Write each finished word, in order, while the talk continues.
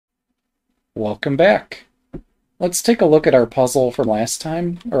Welcome back. Let's take a look at our puzzle from last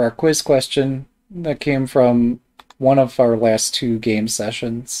time, or our quiz question that came from one of our last two game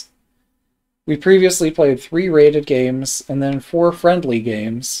sessions. We previously played 3 rated games and then 4 friendly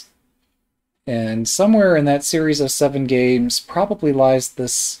games, and somewhere in that series of 7 games probably lies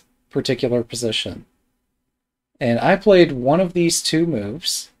this particular position. And I played one of these two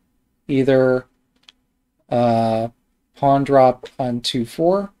moves, either pawn drop on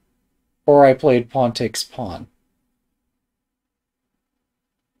 2-4, or I played pawn takes pawn.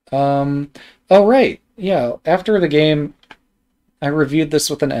 Oh right, yeah, after the game, I reviewed this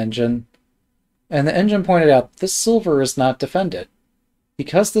with an engine, and the engine pointed out this silver is not defended.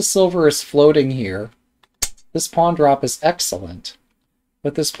 Because the silver is floating here, this pawn drop is excellent.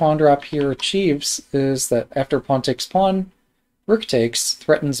 What this pawn drop here achieves is that after pawn takes pawn, rook takes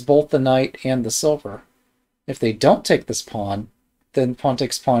threatens both the knight and the silver. If they don't take this pawn, then pawn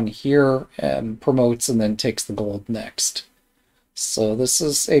takes pawn here and promotes and then takes the gold next. So this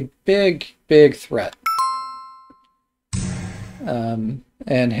is a big, big threat. And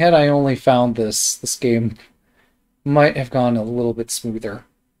had I only found this game might have gone a little bit smoother.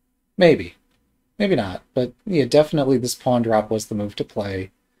 Maybe. Maybe not. But yeah, definitely this pawn drop was the move to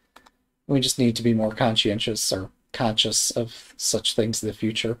play. We just need to be more conscientious or conscious of such things in the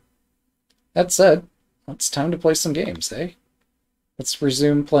future. That said, it's time to play some games, eh? Let's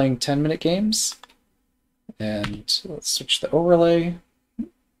resume playing 10-minute games. And let's switch the overlay. And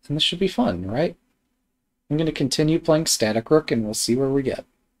this should be fun, right? I'm going to continue playing static rook and we'll see where we get.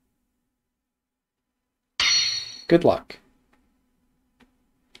 Good luck.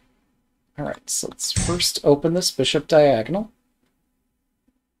 Alright, so let's first open this bishop diagonal.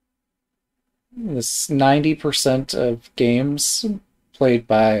 This 90% of games played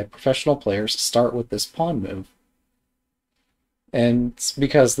by professional players start with this pawn move. And it's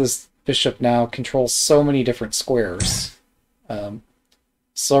because this bishop now controls so many different squares.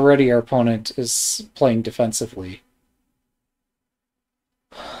 So already our opponent is playing defensively.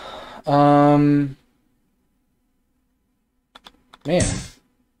 Man,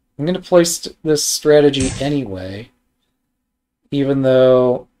 I'm going to place this strategy anyway, even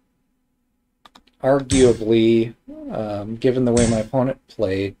though, arguably, given the way my opponent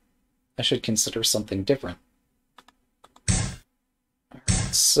played, I should consider something different.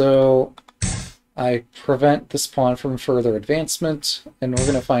 So I prevent this pawn from further advancement, and we're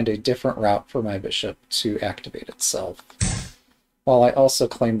going to find a different route for my bishop to activate itself. While I also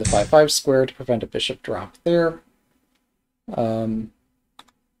claim the 5-5 square to prevent a bishop drop there.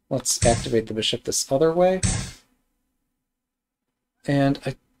 Let's activate the bishop this other way. And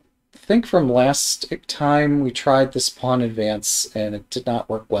I think from last time we tried this pawn advance and it did not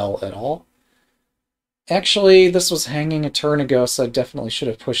work well at all. Actually, this was hanging a turn ago, so I definitely should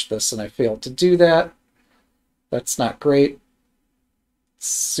have pushed this, and I failed to do that. That's not great.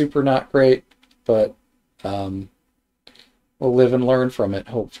 Super not great, but we'll live and learn from it,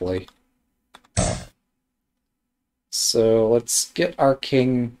 hopefully. So let's get our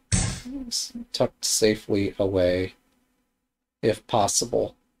king tucked safely away, if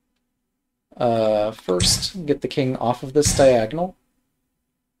possible. First, get the king off of this diagonal.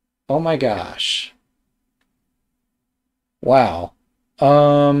 Oh my gosh. Wow.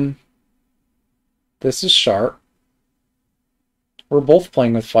 This is sharp. We're both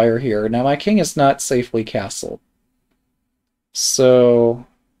playing with fire here. Now my king is not safely castled. So,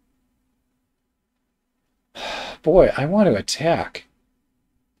 boy, I want to attack.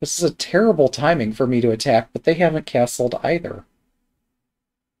 This is a terrible timing for me to attack, but they haven't castled either.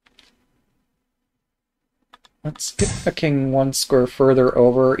 Let's get the king one square further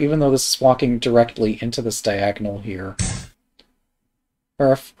over, even though this is walking directly into this diagonal here.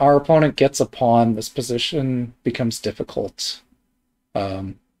 Or if our opponent gets a pawn, this position becomes difficult.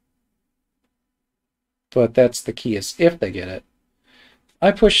 But that's the key, is if they get it. I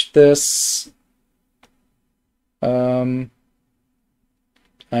push this. I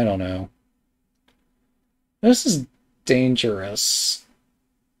don't know. This is dangerous.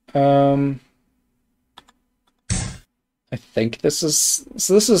 I think this is...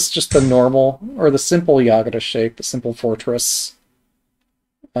 So this is just the normal, or the simple Yagata shape, the simple fortress.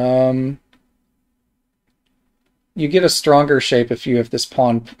 You get a stronger shape if you have this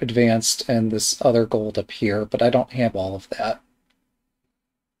pawn advanced and this other gold up here, but I don't have all of that.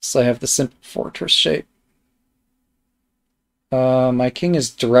 So I have the simple fortress shape. My king is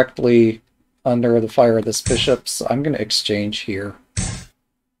directly under the fire of this bishop, so I'm going to exchange here.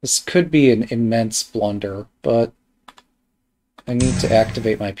 This could be an immense blunder, but I need to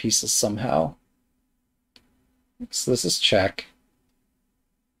activate my pieces somehow. So this is check.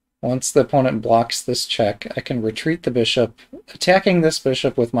 Once the opponent blocks this check, I can retreat the bishop, attacking this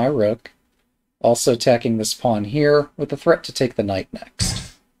bishop with my rook, also attacking this pawn here with the threat to take the knight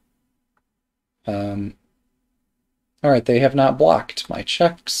next. Alright, they have not blocked my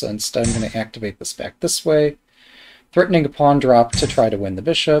check, so instead I'm going to activate this back this way, threatening a pawn drop to try to win the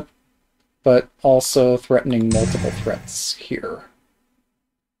bishop, but also threatening multiple threats here.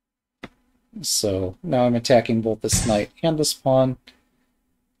 So now I'm attacking both this knight and this pawn.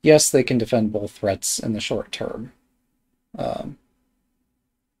 Yes, they can defend both threats in the short term.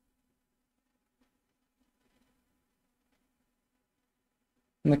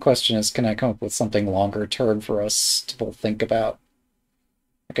 And the question is, can I come up with something longer term for us to both think about?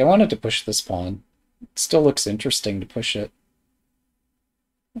 Like, I wanted to push this pawn. It still looks interesting to push it.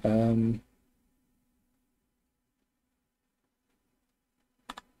 Okay,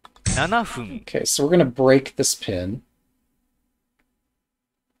 so we're going to break this pin.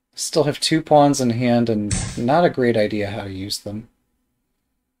 Still have 2 pawns in hand and not a great idea how to use them.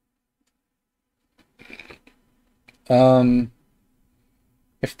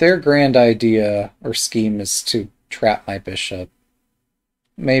 If their grand idea or scheme is to trap my bishop,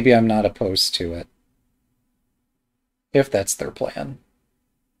 maybe I'm not opposed to it. If that's their plan.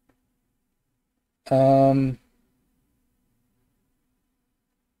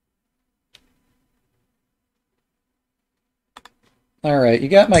 Alright, you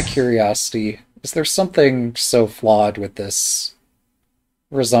got my curiosity. Is there something so flawed with this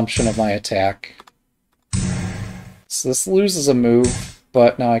resumption of my attack? So this loses a move,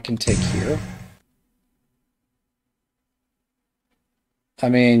 but now I can take here. I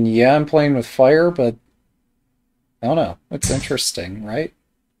mean, yeah, I'm playing with fire, but I don't know. It's interesting, right?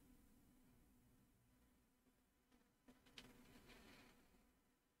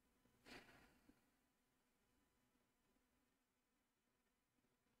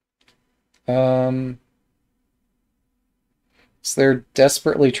 So they're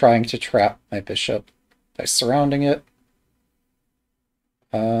desperately trying to trap my bishop by surrounding it.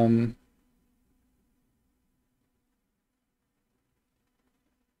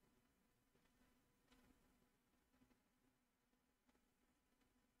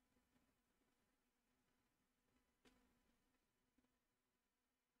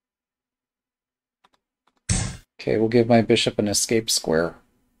 Okay, we'll give my bishop an escape square.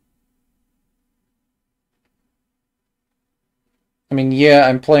 I mean, yeah,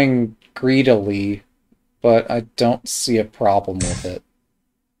 I'm playing greedily, but I don't see a problem with it.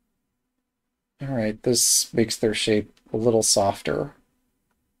 Alright, this makes their shape a little softer.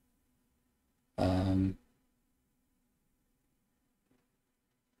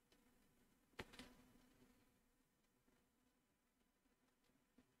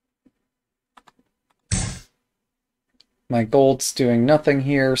 My gold's doing nothing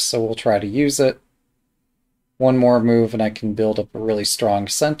here, so we'll try to use it. One more move and I can build up a really strong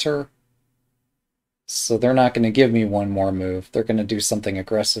center. So they're not going to give me one more move. They're going to do something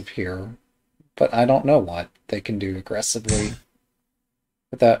aggressive here. But I don't know what they can do aggressively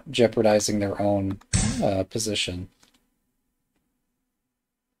without jeopardizing their own position.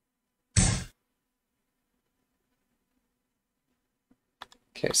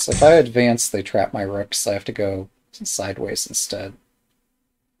 Okay, so if I advance, they trap my rooks, so I have to go sideways instead.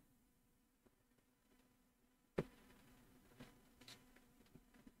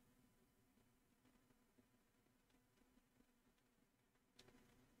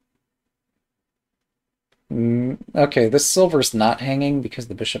 Okay, this silver's not hanging because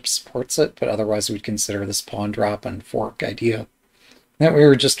the bishop supports it, but otherwise we'd consider this pawn drop and fork idea that we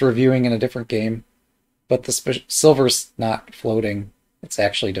were just reviewing in a different game. But this silver's not floating, it's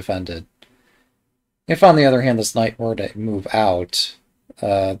actually defended. If, on the other hand, this knight were to move out,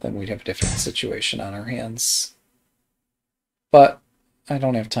 then we'd have a different situation on our hands. But I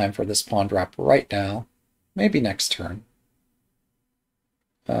don't have time for this pawn drop right now. Maybe next turn.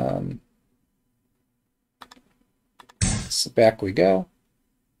 So back we go.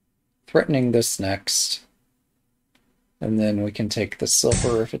 Threatening this next. And then we can take the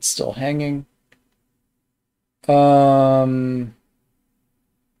silver if it's still hanging.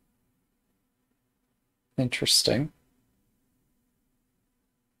 Interesting.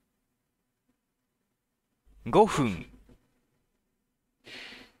 5分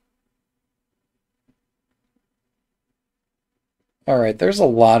Alright, there's a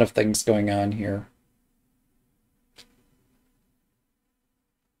lot of things going on here.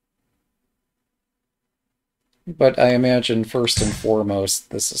 But I imagine first and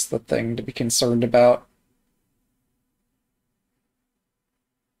foremost, this is the thing to be concerned about.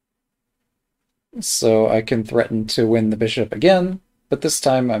 So I can threaten to win the bishop again, But this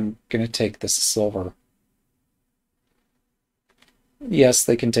time I'm going to take this silver. Yes,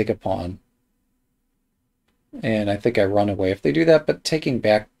 they can take a pawn. And I think I run away if they do that, but taking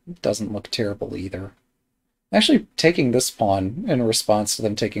back doesn't look terrible either. Actually, taking this pawn in response to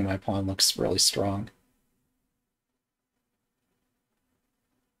them taking my pawn looks really strong.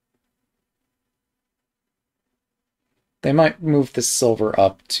 They might move this silver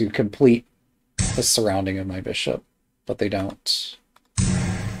up to complete the surrounding of my bishop, but they don't.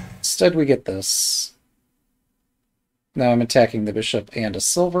 Instead, we get this. Now I'm attacking the bishop and a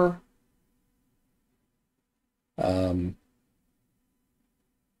silver.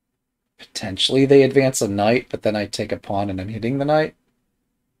 Potentially they advance a knight, but then I take a pawn and I'm hitting the knight.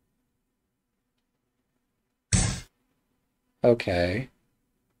 Okay.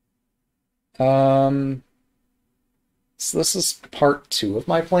 So this is part 2 of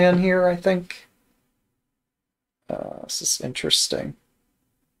my plan here, I think. This is interesting.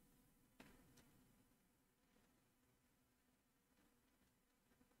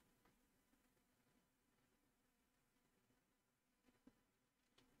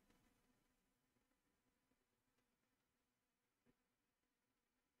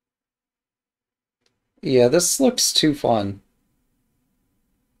 Yeah, this looks too fun.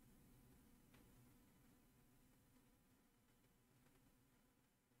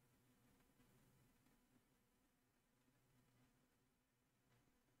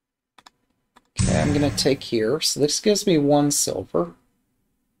 Okay, I'm going to take here. So this gives me 1 silver.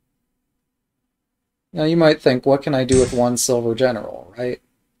 Now you might think, what can I do with 1 silver general, right?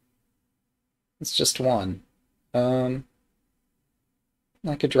 It's just 1. I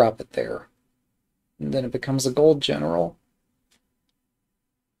could drop it there. And then it becomes a gold general.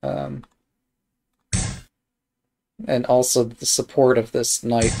 And also the support of this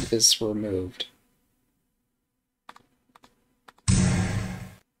knight is removed.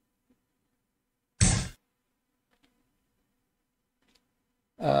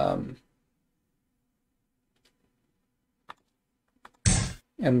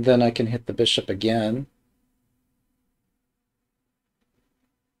 And then I can hit the bishop again.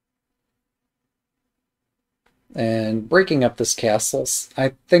 And breaking up this castle,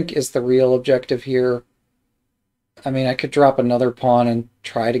 I think, is the real objective here. I mean, I could drop another pawn and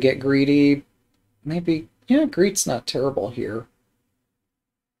try to get greedy. Maybe, yeah, greed's not terrible here.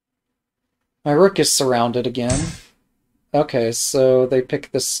 My rook is surrounded again. Okay, so they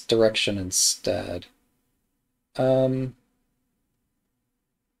pick this direction instead. It's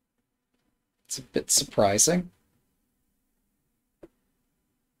a bit surprising.3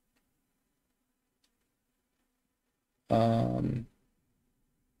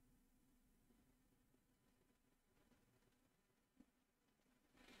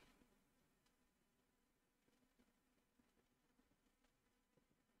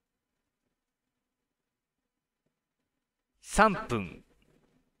分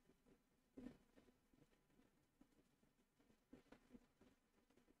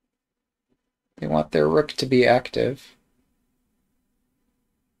They want their rook to be active.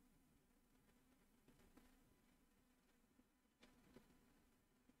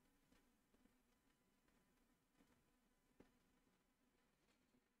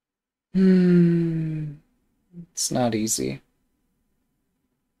 It's not easy.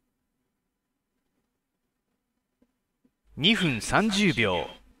 2分30秒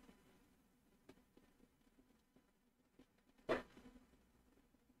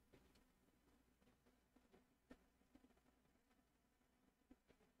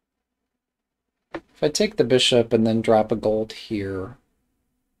If I take the bishop and then drop a gold here...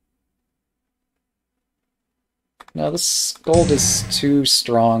 No, this gold is too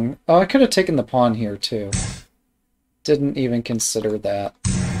strong. Oh, I could have taken the pawn here, too. Didn't even consider that.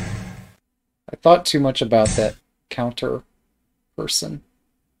 I thought too much about that counter person.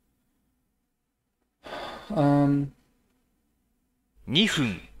 2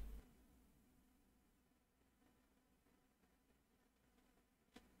分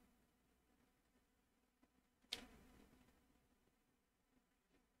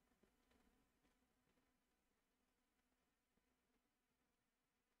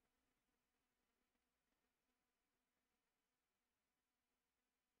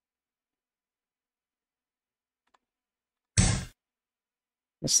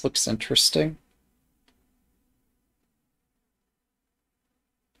This looks interesting.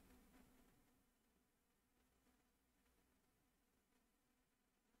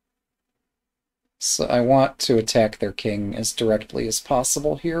 So I want to attack their king as directly as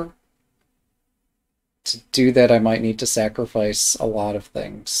possible here. To do that, I might need to sacrifice a lot of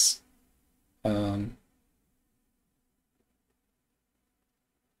things.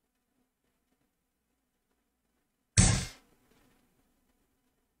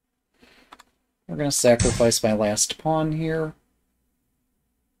 We're going to sacrifice my last pawn here.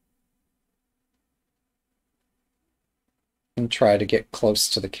 And try to get close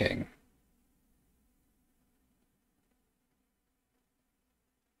to the king.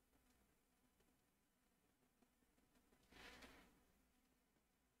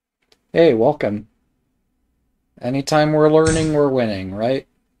 Hey, welcome. Anytime we're learning, we're winning, right?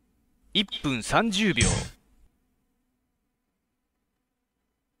 1分30秒。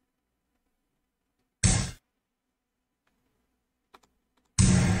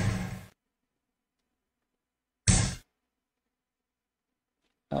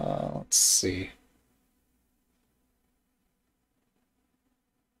Let's see.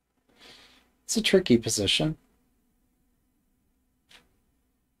 It's a tricky position.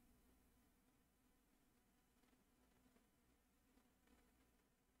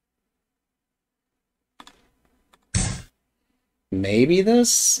 Maybe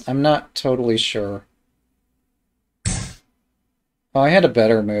this? I'm not totally sure. Oh, I had a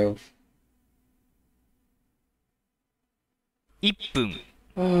better move. 1分。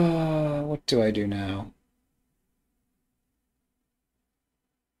What do I do now?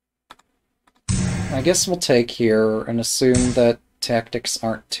 I guess we'll take here and assume that tactics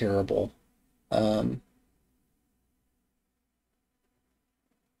aren't terrible.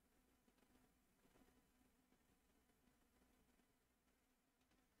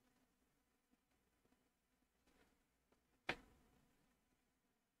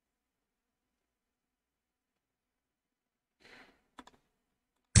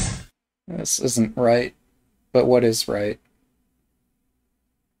 This isn't right, but what is right?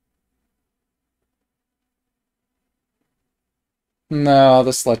 No,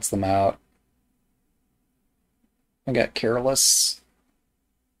 this lets them out. I got careless.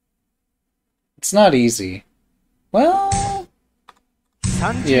 It's not easy. Well,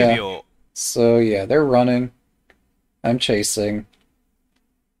 30 yeah. 秒。So yeah, they're running. I'm chasing.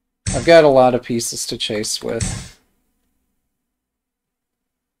 I've got a lot of pieces to chase with.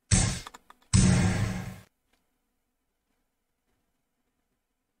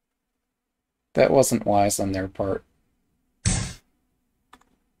 That wasn't wise on their part.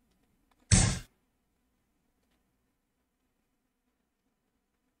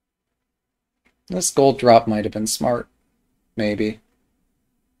 This gold drop might have been smart. Maybe.20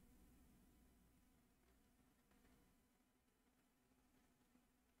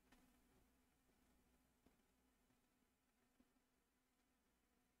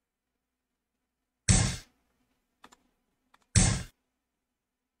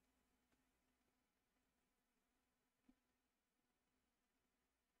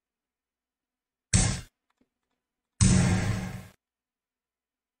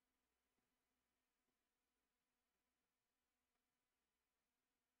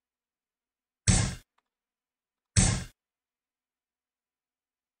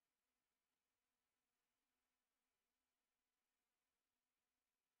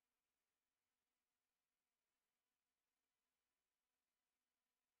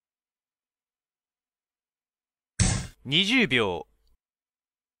秒。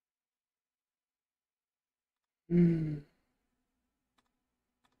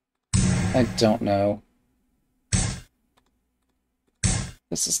I don't know.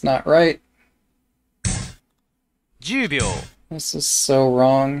 This is not right. 10秒。This is so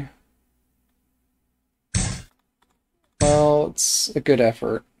wrong. Well, it's a good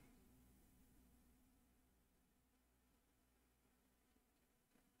effort.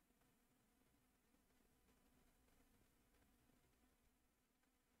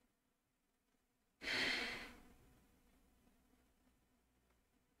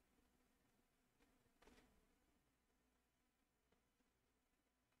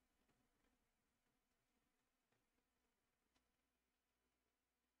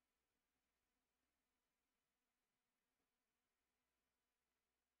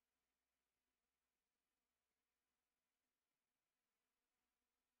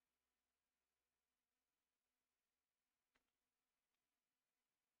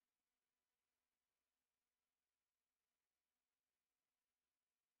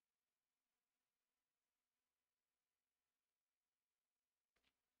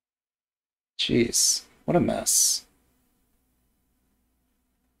 Jeez, what a mess.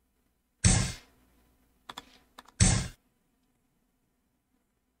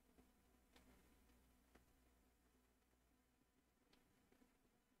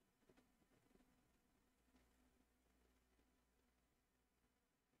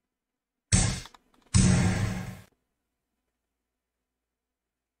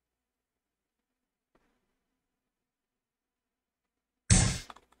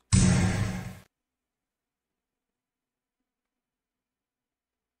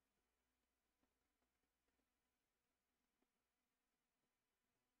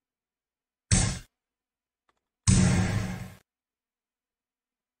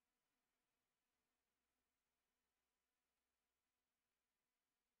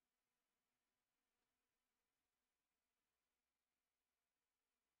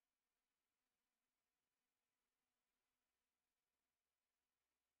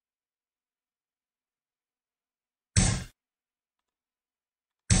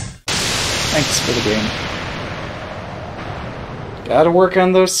 Thanks for the game. Gotta work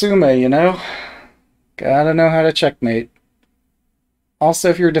on those sume, you know? Gotta know how to checkmate. Also,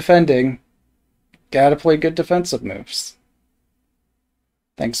 if you're defending, gotta play good defensive moves.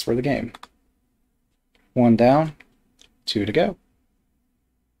 Thanks for the game. 1 down, 2 to go.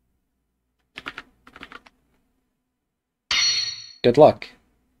 Good luck.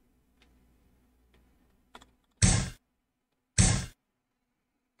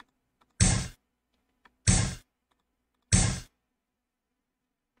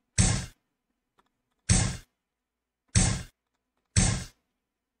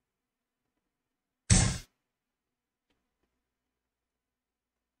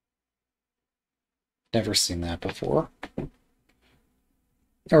 Never seen that before.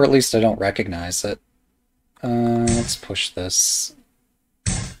 Or at least I don't recognize it. Let's push this.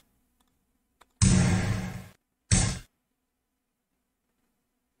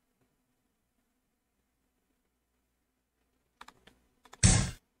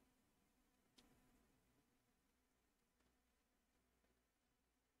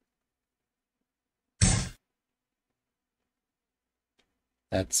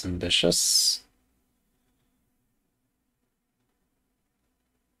 That's ambitious.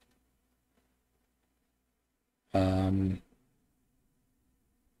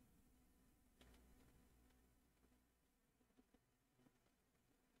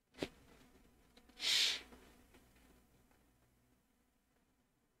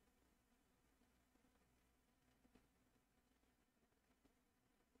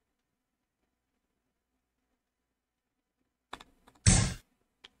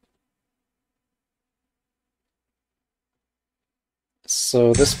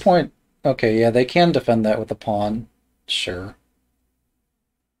 So this point, okay, yeah, they can defend that with a pawn. Sure.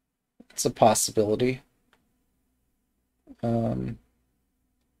 It's a possibility.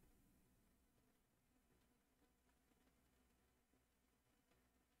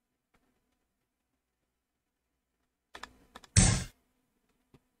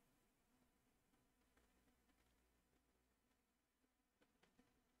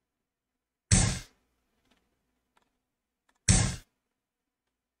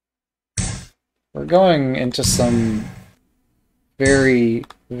 We're going into some very,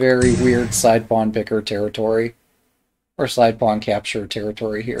 very weird side pawn picker territory. Or side pawn capture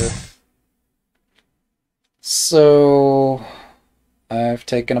territory here. So I've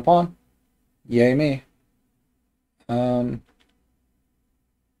taken a pawn. Yay me.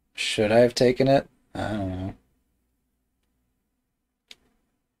 Should I have taken it? I don't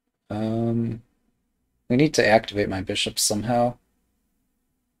know. We need to activate my bishop somehow.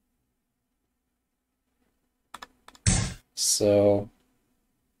 So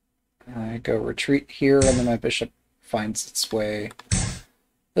I go retreat here, and then my bishop finds its way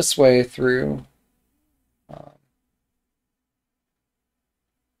this way through.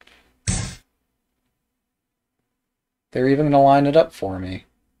 They're even going to line it up for me.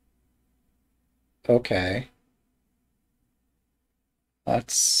 Okay.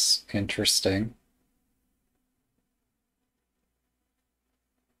 That's interesting.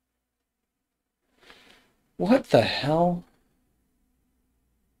 What the hell?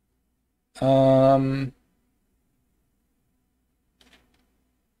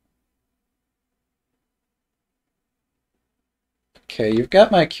 Okay, you've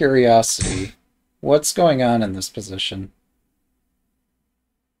got my curiosity. What's going on in this position?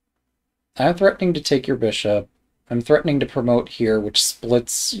 I'm threatening to take your bishop. I'm threatening to promote here, which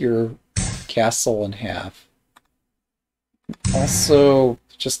splits your castle in half. Also,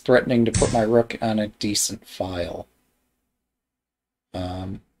 just threatening to put my rook on a decent file.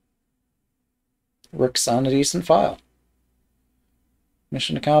 Rook's on a decent file.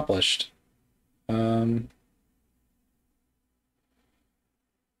 Mission accomplished. If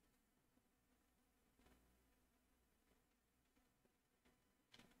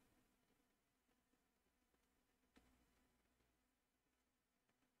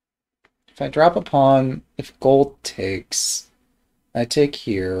I drop a pawn, if gold takes, I take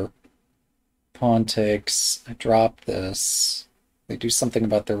here. Pawn takes, I drop this. They do something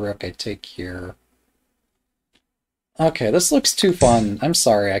about the rook, I take here. Okay, this looks too fun. I'm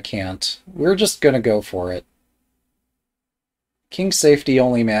sorry, I can't. We're just gonna go for it. King safety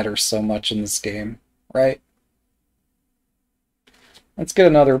only matters so much in this game, right? Let's get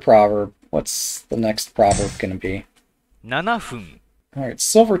another proverb. What's the next proverb gonna be? 7分 Alright,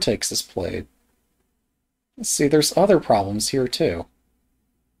 silver takes is played. Let's see, there's other problems here too.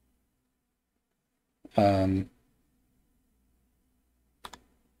 Did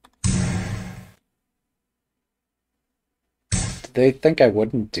they think I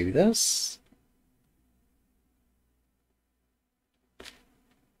wouldn't do this?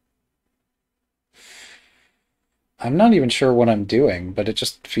 I'm not even sure what I'm doing, but it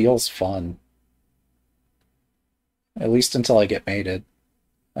just feels fun. At least until I get mated.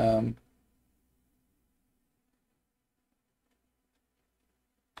 Um,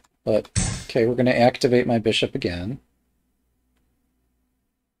 but, okay, we're going to activate my bishop again.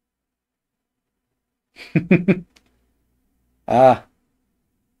 Ah,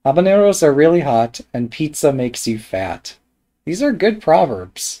 habaneros are really hot, and pizza makes you fat. These are good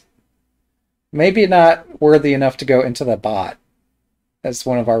proverbs. Maybe not worthy enough to go into the bot as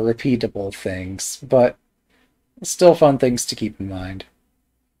one of our repeatable things, but still fun things to keep in mind.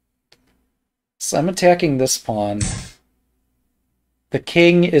 So I'm attacking this pawn. The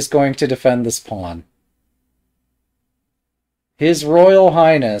king is going to defend this pawn. His Royal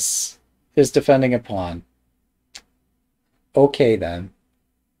Highness is defending a pawn. Okay, then.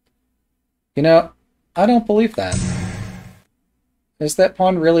 You know, I don't believe that. Is that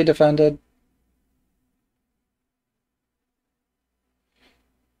pawn really defended?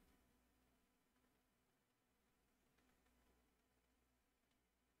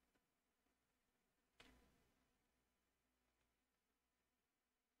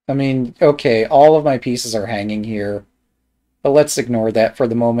 I mean, okay, all of my pieces are hanging here, but let's ignore that for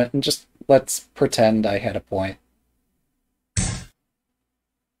the moment and just let's pretend I had a point.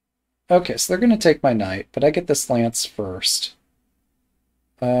 Okay, so they're going to take my knight, but I get this lance first.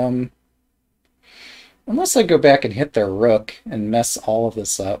 Unless I go back and hit their rook and mess all of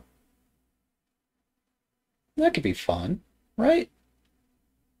this up. That could be fun, right?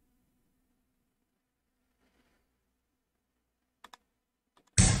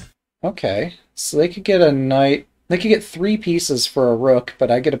 Okay, so they could get a knight. They could get 3 pieces for a rook,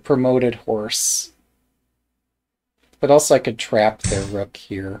 but I get a promoted horse. But also I could trap their rook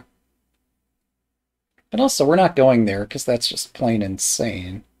here. But also, we're not going there, because that's just plain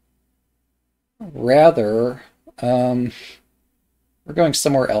insane. Rather, we're going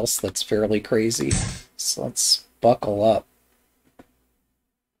somewhere else that's fairly crazy. So let's buckle up.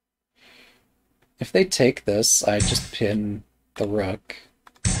 If they take this, I just pin the rook.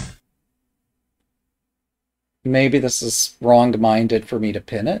 Maybe this is wrong-minded for me to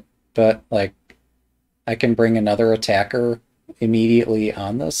pin it, but, like, I can bring another attacker immediately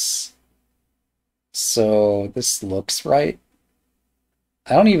on this. So this looks right.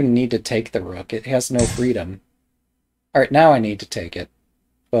 I don't even need to take the rook. It has no freedom. Alright, now I need to take it.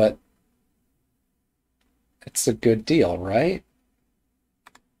 But it's a good deal, right?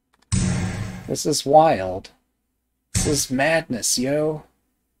 This is wild. This is madness, yo.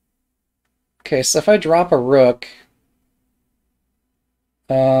 Okay, so if I drop a rook...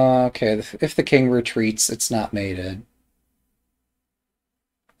 okay, if the king retreats, it's not mated.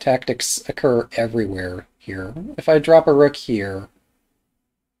 Tactics occur everywhere here. If I drop a rook here,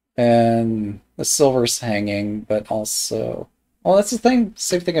 and the silver's hanging, but also... Well, that's the thing,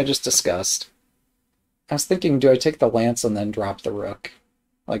 same thing I just discussed. I was thinking, do I take the lance and then drop the rook?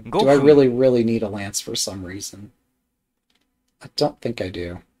 Like, do I really, really need a lance for some reason? I don't think I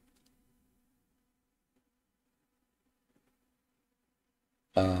do.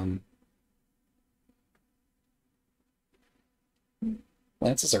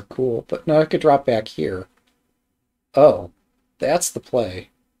 Lances are cool, but no, I could drop back here. Oh, that's the play.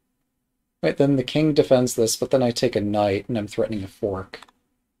 Wait, then the king defends this, but then I take a knight, and I'm threatening a fork.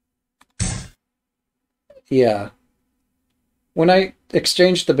 Yeah. When I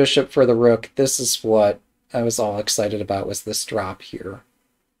exchanged the bishop for the rook, this is what I was all excited about, was this drop here.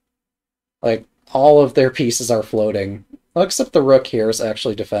 Like, all of their pieces are floating. Well, except the rook here is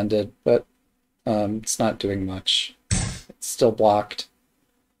actually defended, but it's not doing much. It's still blocked.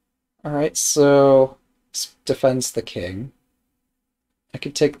 Alright, so this defends the king. I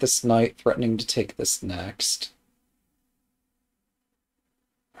could take this knight, threatening to take this next.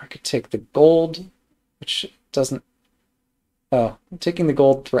 I could take the gold, which doesn't... Oh, taking the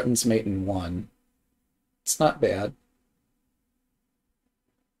gold threatens mate in 1. It's not bad.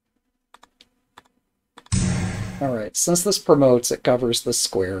 Alright, since this promotes, it covers this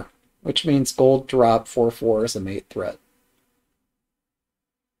square, which means gold drop 4/4 is a mate threat.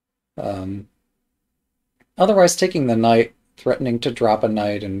 Otherwise, taking the knight, threatening to drop a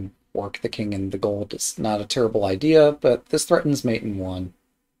knight and fork the king in the gold is not a terrible idea, but this threatens mate in 1.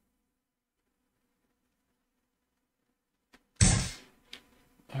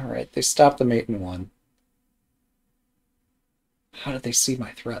 Alright, they stopped the mate in 1. How did they see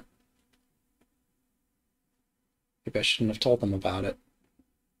my threat? Maybe I shouldn't have told them about it.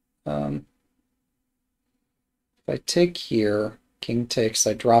 If I take here, king takes,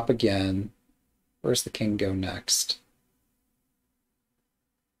 I drop again. Where's the king go next?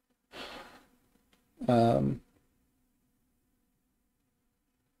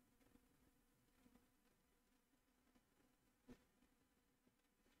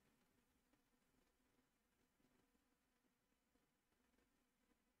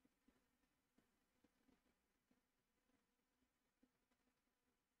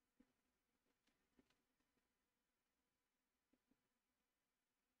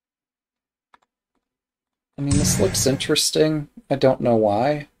 I mean, this looks interesting. I don't know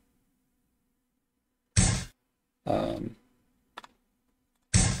why. Um,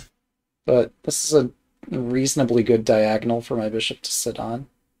 but this is a reasonably good diagonal for my bishop to sit on.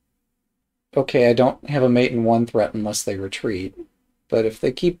 Okay, I don't have a mate in one threat unless they retreat. But if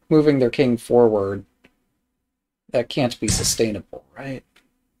they keep moving their king forward, that can't be sustainable, right?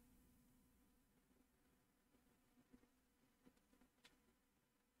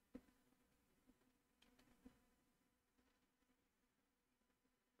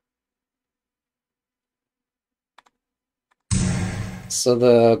 So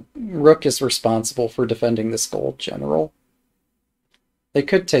the rook is responsible for defending this gold general. They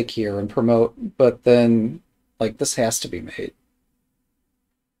could take here and promote, but then, like, this has to be mate.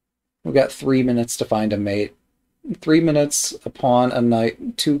 We've got 3 minutes to find a mate. 3 minutes, a pawn, a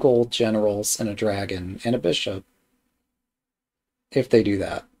knight, 2 gold generals, and a dragon, and a bishop. If they do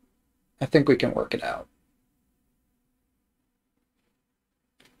that, I think we can work it out.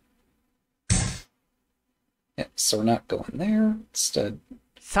 Yeah, so we're not going there. Instead,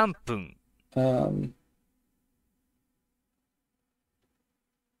 3分、 um,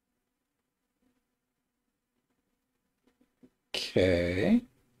 okay.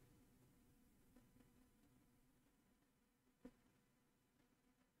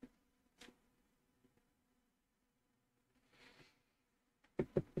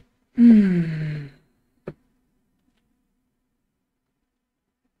 Hmm.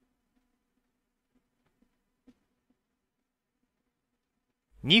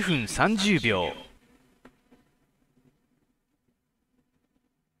 2分30秒。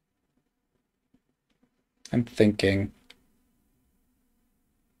I'm thinking.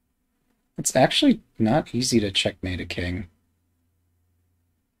 It's actually not easy to checkmate a king.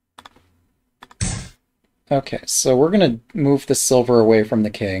 Okay, so we're going to move the silver away from the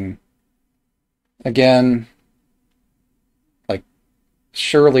king. Again, like,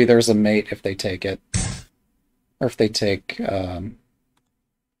 surely there's a mate if they take it. Or if they take,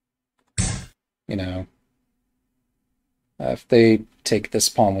 you know, if they take this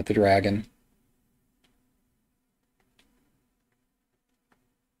pawn with the dragon.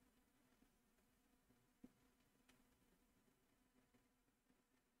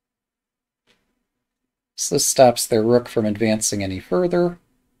 So this stops their rook from advancing any further.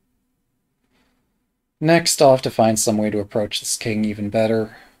 Next, I'll have to find some way to approach this king even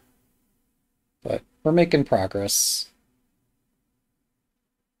better. But we're making progress.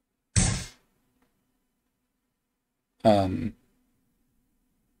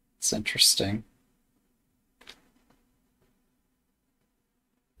 It's interesting.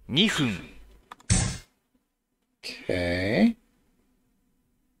 2分、 Okay.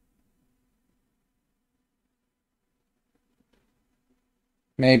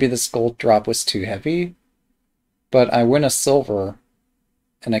 Maybe this gold drop was too heavy, but I win a silver,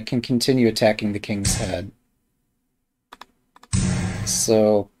 and I can continue attacking the king's head.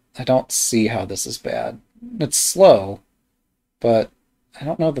 So I don't see how this is bad. It's slow, but I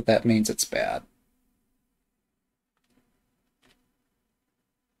don't know that that means it's bad.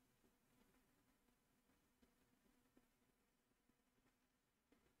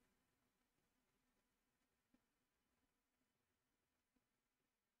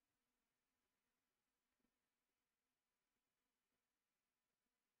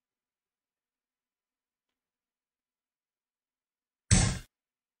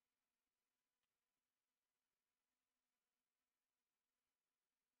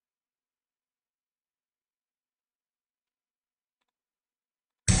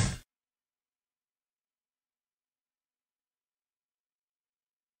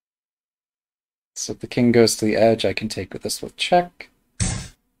 So if the king goes to the edge, I can take this with check.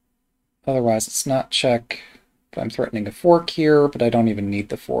 Otherwise, it's not check. But I'm threatening a fork here, but I don't even need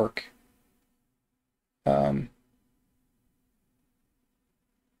the fork.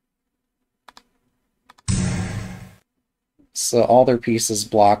 So all their pieces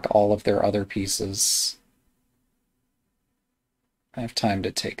block all of their other pieces. I have time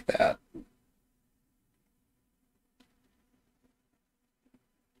to take that.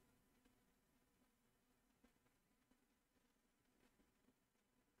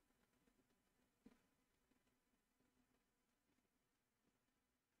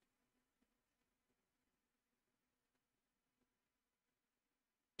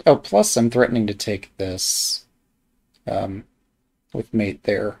 Oh, plus I'm threatening to take this with mate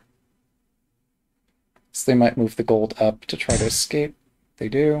there. So they might move the gold up to try to escape. They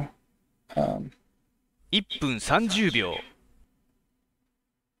do. 1分30秒。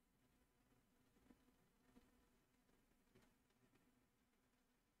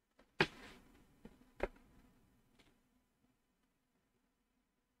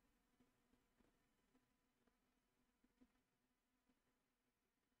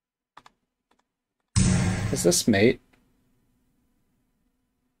Is this mate?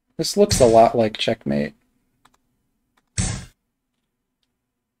 This looks a lot like checkmate.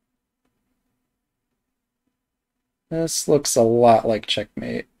 This looks a lot like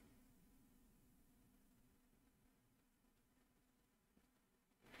checkmate.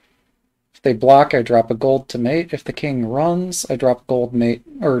 If they block, I drop a gold to mate. If the king runs, I drop gold mate,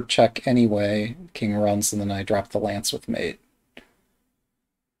 or check anyway. King runs, and then I drop the lance with mate.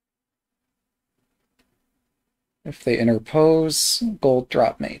 If they interpose, gold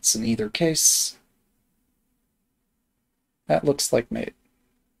drop mates in either case. That looks like mate.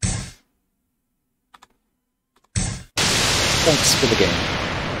 Thanks for the game.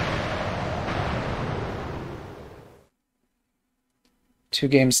 Two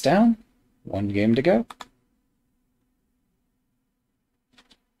games down, one game to go.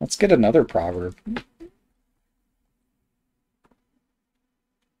 Let's get another proverb.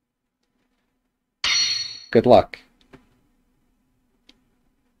 Good luck.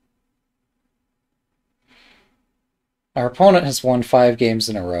 Our opponent has won 5 games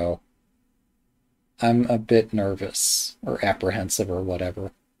in a row. I'm a bit nervous, or apprehensive, or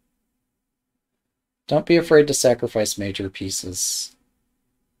whatever. Don't be afraid to sacrifice major pieces.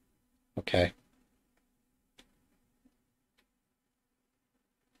 Okay.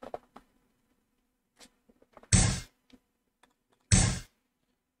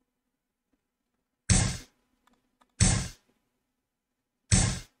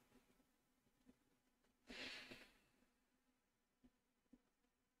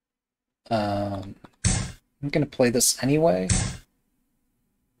 I'm gonna play this anyway.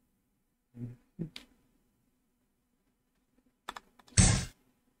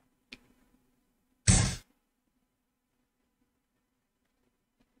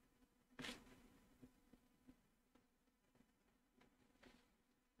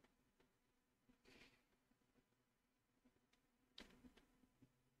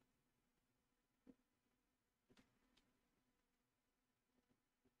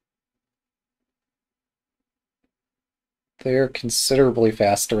 They're considerably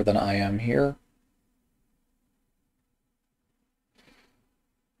faster than I am here.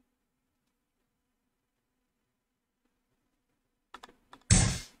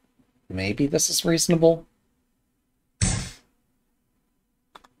 Maybe this is reasonable.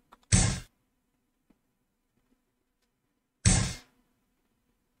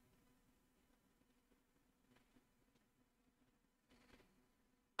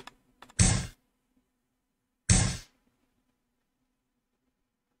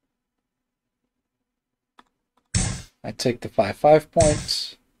 I take the 5-5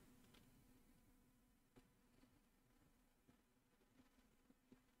 point.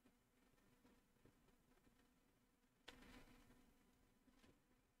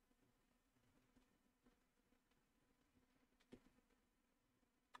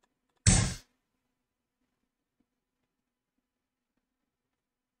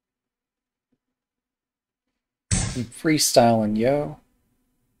 I'm freestyling, yo.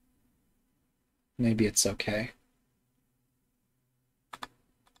 Maybe it's okay.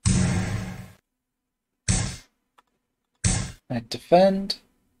 I defend.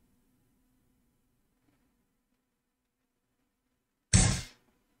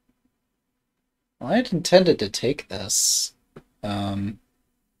 Well, I had intended to take this.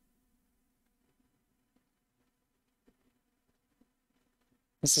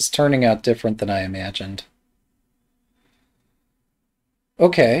 This is turning out different than I imagined.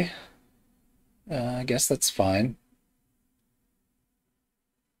 Okay. I guess that's fine.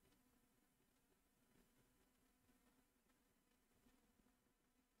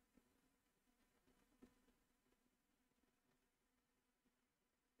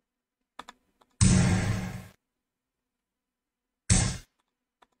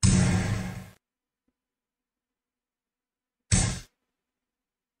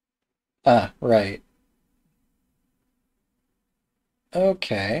 Ah, right.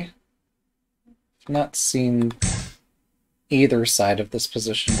 Okay. I've not seen either side of this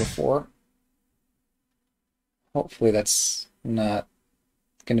position before. Hopefully that's not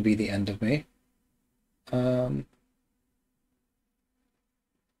going to be the end of me. They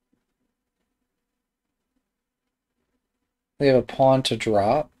have a pawn to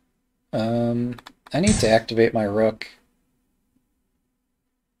drop. I need to activate my rook.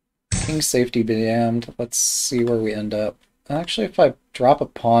 King safety be damned. Let's see where we end up. Actually, if I drop a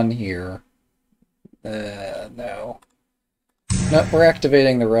pawn here... no. No, we're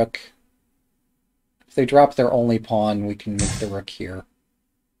activating the rook. If they drop their only pawn, we can move the rook here.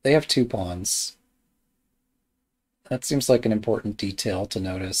 They have 2 pawns. That seems like an important detail to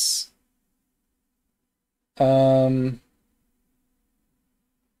notice. Um,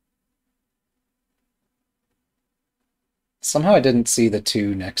 Somehow I didn't see the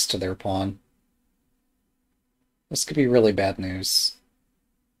 2 next to their pawn. This could be really bad news.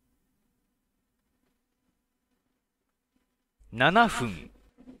 7分、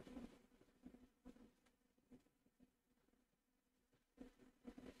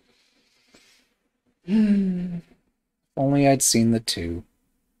Only I'd seen the 2.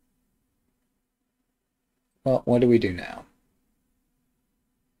 Well, what do we do now?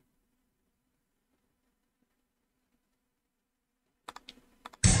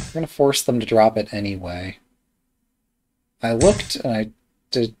 We're gonna force them to drop it anyway. I looked and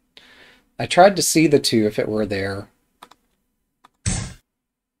I tried to see the 2 if it were there.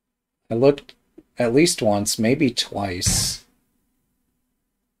 I looked at least once, maybe twice,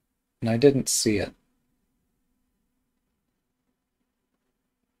 and I didn't see it.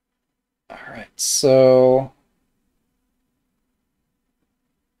 Alright, so...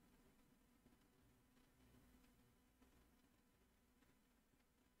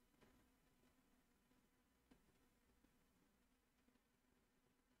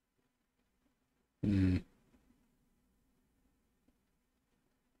 Hmm.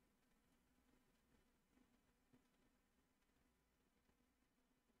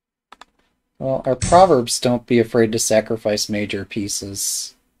 Well, our proverbs don't be afraid to sacrifice major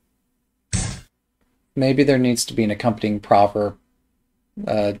pieces. Maybe there needs to be an accompanying proverb.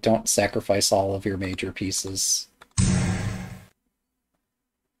 Don't sacrifice all of your major pieces. I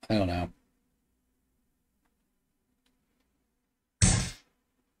don't know.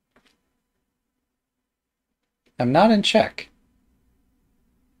 I'm not in check.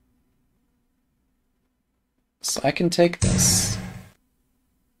 So I can take this.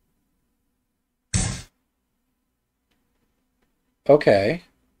 Okay.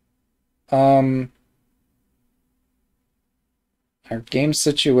 Our game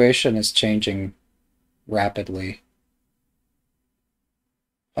situation is changing rapidly.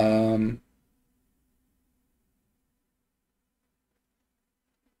 Um,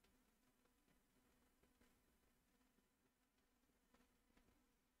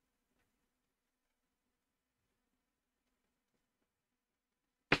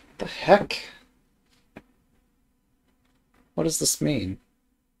 the heck? What does this mean?5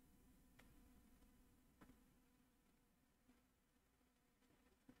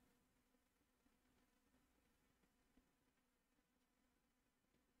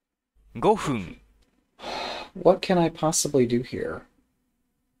分、What can I possibly do here?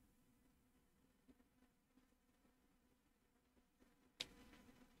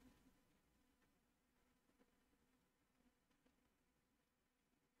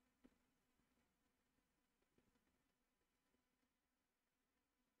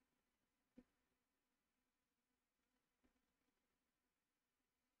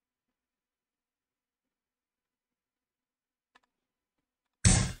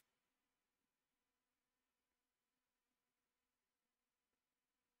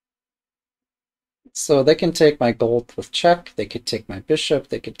 So they can take my gold with check, they could take my bishop,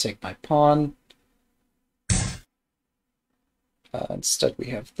 they could take my pawn. Instead we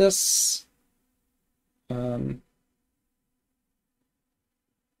have this.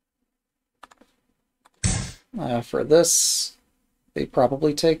 For this, they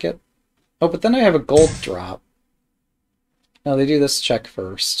probably take it. Oh, but then I have a gold drop. No, they do this check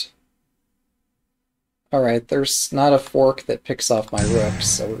first. Alright, there's not a fork that picks off my rook,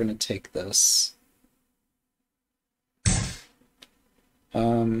 so we're going to take this.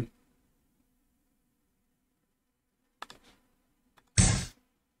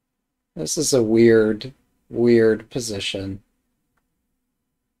 This is a weird, weird position.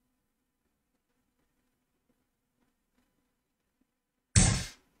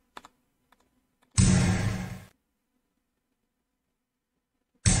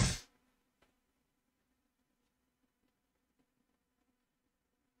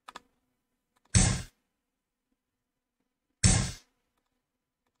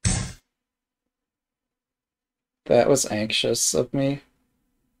 That was anxious of me.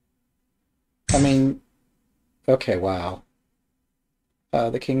 I mean, okay, wow.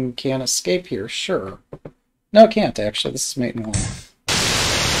 The king can't escape here, sure. No, it can't, actually. This is mate in 1.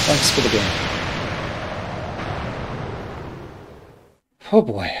 Thanks for the game. Oh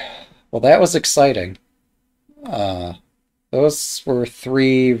boy. Well, that was exciting. Those were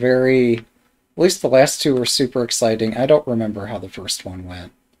 3 very... At least the last 2 were super exciting. I don't remember how the first one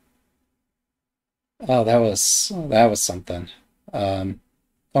went. Oh, that was something.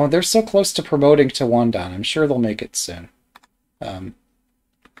 Oh, they're so close to promoting to 1 down. I'm sure they'll make it soon.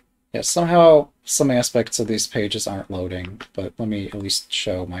 Yeah, somehow some aspects of these pages aren't loading, but let me at least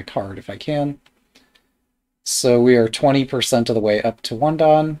show my card if I can. So we are 20% of the way up to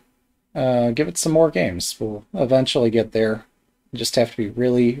Wondan. Give it some more games. We'll eventually get there. You just have to be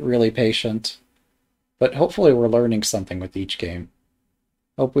really, really patient. But hopefully we're learning something with each game.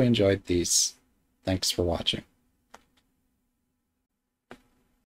 Hope we enjoyed these. Thanks for watching.